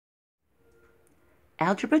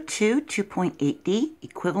Algebra II 2.8d,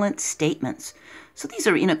 equivalent statements. So these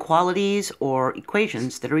are inequalities or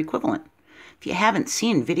equations that are equivalent. If you haven't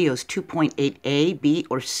seen videos 2.8a, b,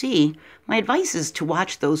 or c, my advice is to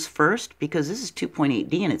watch those first because this is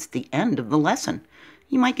 2.8d and it's the end of the lesson.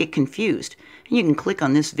 You might get confused, and you can click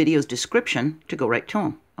on this video's description to go right to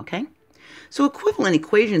them, okay? So equivalent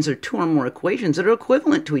equations are two or more equations that are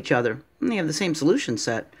equivalent to each other, and they have the same solution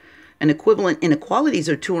set. And equivalent inequalities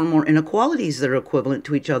are two or more inequalities that are equivalent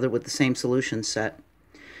to each other with the same solution set.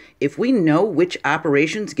 If we know which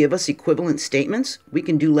operations give us equivalent statements, we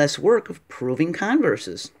can do less work of proving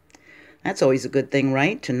converses. That's always a good thing,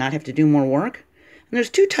 right? To not have to do more work. And there's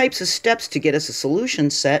two types of steps to get us a solution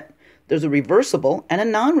set. There's a reversible and a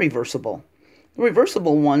non-reversible. The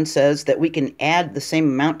reversible one says that we can add the same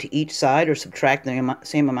amount to each side or subtract the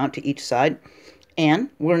same amount to each side, and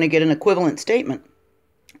we're going to get an equivalent statement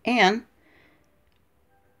and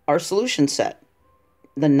our solution set.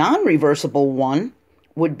 The non-reversible one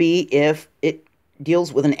would be if it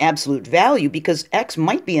deals with an absolute value, because x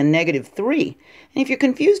might be a -3. And if you're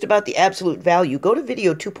confused about the absolute value, go to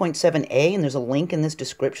video 2.7a, and there's a link in this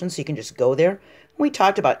description so you can just go there. We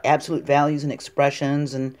talked about absolute values and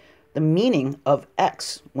expressions and the meaning of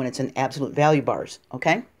x when it's in absolute value bars,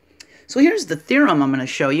 okay? So here's the theorem I'm going to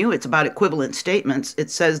show you. It's about equivalent statements.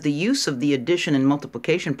 It says the use of the addition and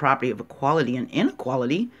multiplication property of equality and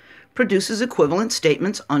inequality produces equivalent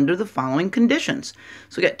statements under the following conditions.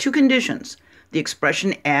 So we got two conditions. The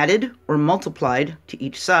expression added or multiplied to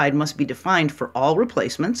each side must be defined for all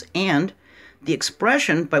replacements, and the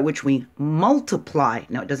expression by which we multiply,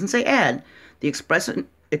 now it doesn't say add, the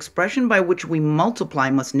expression by which we multiply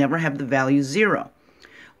must never have the value 0.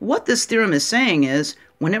 What this theorem is saying is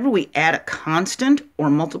whenever we add a constant or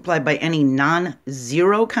multiply by any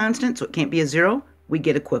non-zero constant, so it can't be a 0, we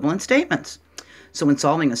get equivalent statements. So when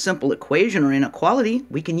solving a simple equation or inequality,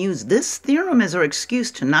 we can use this theorem as our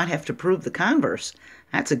excuse to not have to prove the converse.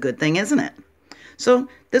 That's a good thing, isn't it? So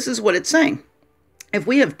this is what it's saying. If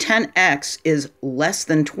we have 10x is less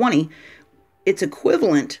than 20, it's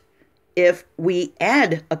equivalent if we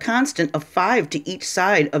add a constant of 5 to each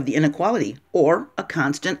side of the inequality, or a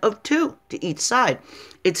constant of 2 to each side.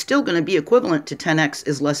 It's still going to be equivalent to 10x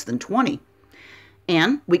is less than 20.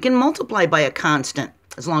 And we can multiply by a constant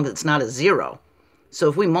as long as it's not a 0. So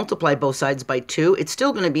if we multiply both sides by 2, it's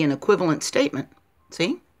still going to be an equivalent statement.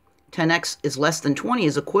 See? 10x is less than 20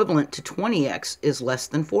 is equivalent to 20x is less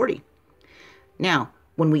than 40. Now,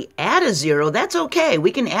 when we add a 0, that's okay.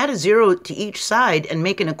 We can add a 0 to each side and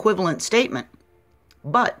make an equivalent statement.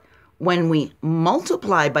 But when we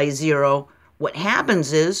multiply by 0, what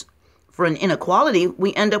happens is, for an inequality,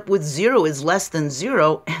 we end up with 0 is less than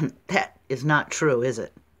 0, and that is not true, is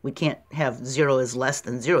it? We can't have 0 is less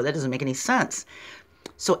than 0. That doesn't make any sense.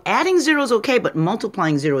 So adding 0 is okay, but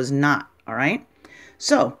multiplying 0 is not, all right?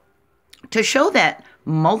 So to show that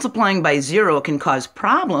multiplying by 0 can cause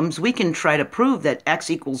problems, we can try to prove that x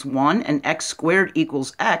equals 1 and x squared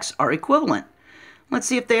equals x are equivalent. Let's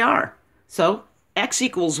see if they are. So x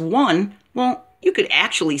equals 1, well, you could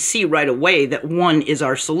actually see right away that 1 is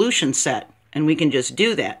our solution set, and we can just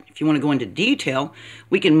do that. If you want to go into detail,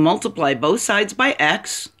 we can multiply both sides by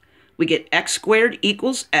x. We get x squared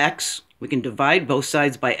equals x. We can divide both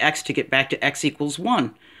sides by x to get back to x equals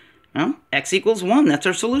 1. Well, x equals 1, that's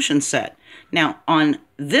our solution set. Now, on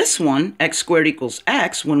this one, x squared equals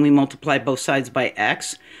x, when we multiply both sides by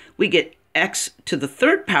x, we get x to the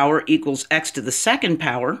third power equals x to the second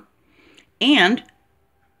power. And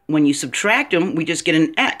when you subtract them, we just get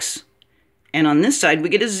an x. And on this side, we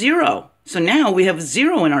get a 0. So now we have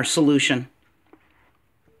 0 in our solution.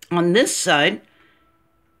 On this side,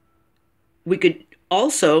 we could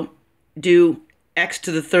also do x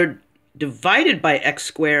to the third divided by x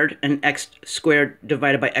squared and x squared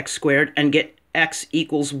divided by x squared and get x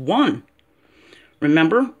equals 1.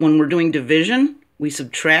 Remember, when we're doing division, we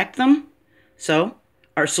subtract them. So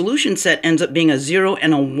our solution set ends up being a 0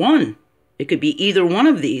 and a 1. It could be either one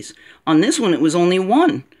of these. On this one, it was only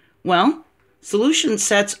 1. Well, these solution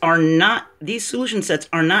sets are not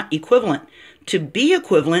equivalent. To be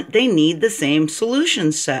equivalent, they need the same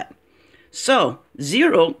solution set. So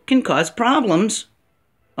 0 can cause problems.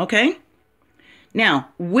 Okay? Now,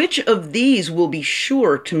 which of these will be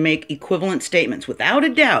sure to make equivalent statements? Without a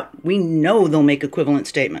doubt, we know they'll make equivalent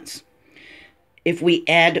statements. If we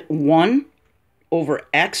add 1 over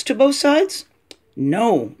x to both sides?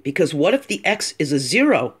 No, because what if the x is a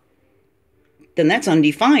 0? Then that's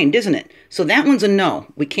undefined, isn't it? So that one's a no.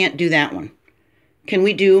 We can't do that one. Can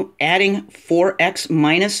we do adding 4x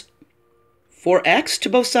minus 4x to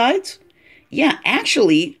both sides? Yeah,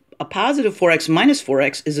 actually, a positive 4x minus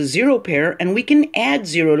 4x is a 0 pair, and we can add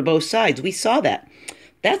 0 to both sides. We saw that.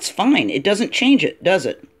 That's fine. It doesn't change it, does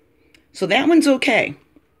it? So that one's okay.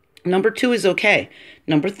 Number 2 is okay.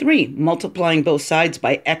 Number 3, multiplying both sides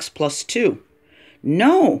by x plus 2.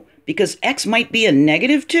 No, because x might be a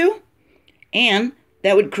negative 2, and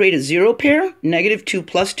that would create a 0 pair. Negative 2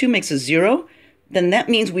 plus 2 makes a 0. Then that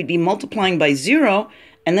means we'd be multiplying by 0,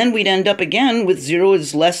 and then we'd end up again with 0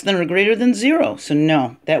 is less than or greater than 0. So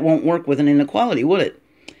no, that won't work with an inequality, would it?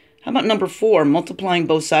 How about number 4, multiplying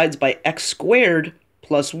both sides by x squared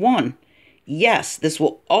plus 1? Yes, this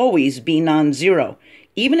will always be non-zero.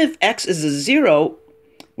 Even if x is a 0,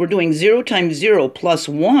 we're doing 0 times 0 plus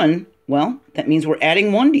 1. Well, that means we're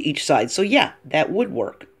adding 1 to each side. So yeah, that would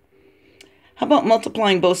work. How about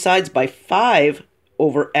multiplying both sides by 5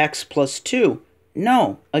 over x plus 2?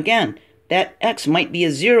 No, again, that x might be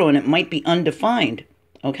a 0 and it might be undefined,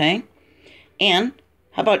 okay? And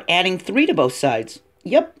how about adding 3 to both sides?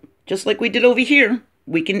 Yep, just like we did over here,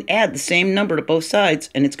 we can add the same number to both sides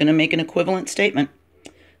and it's going to make an equivalent statement.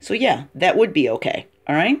 So yeah, that would be okay,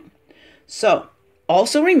 all right? So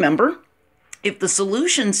also remember, if the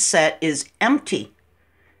solution set is empty,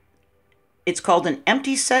 it's called an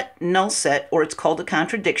empty set, null set, or it's called a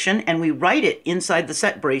contradiction, and we write it inside the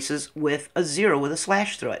set braces with a 0 with a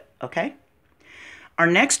slash through it, okay? Our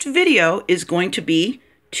next video is going to be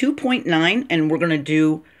 2.9, and we're going to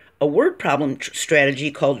do a word problem strategy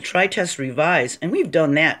called try, test, revise, and we've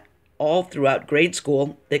done that all throughout grade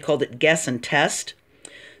school. They called it guess and test.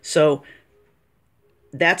 So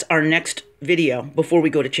that's our next video before we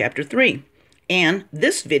go to chapter 3. And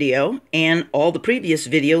this video and all the previous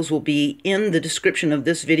videos will be in the description of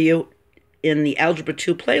this video in the Algebra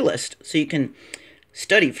II playlist. So you can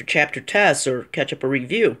study for chapter tests or catch up a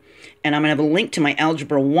review. And I'm going to have a link to my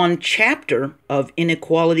Algebra I chapter of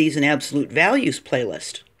Inequalities and Absolute Values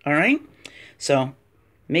playlist. All right? So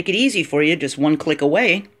make it easy for you, just one click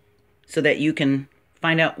away, so that you can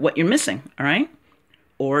find out what you're missing. All right?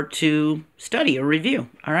 Or to study or review.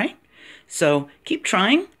 All right? So keep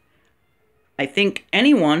trying. I think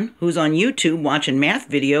anyone who's on YouTube watching math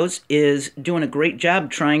videos is doing a great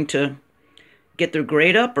job trying to get their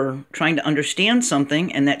grade up or trying to understand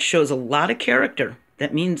something, and that shows a lot of character.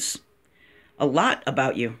 That means a lot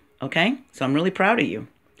about you, okay? So I'm really proud of you.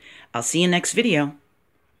 I'll see you next video.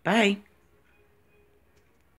 Bye.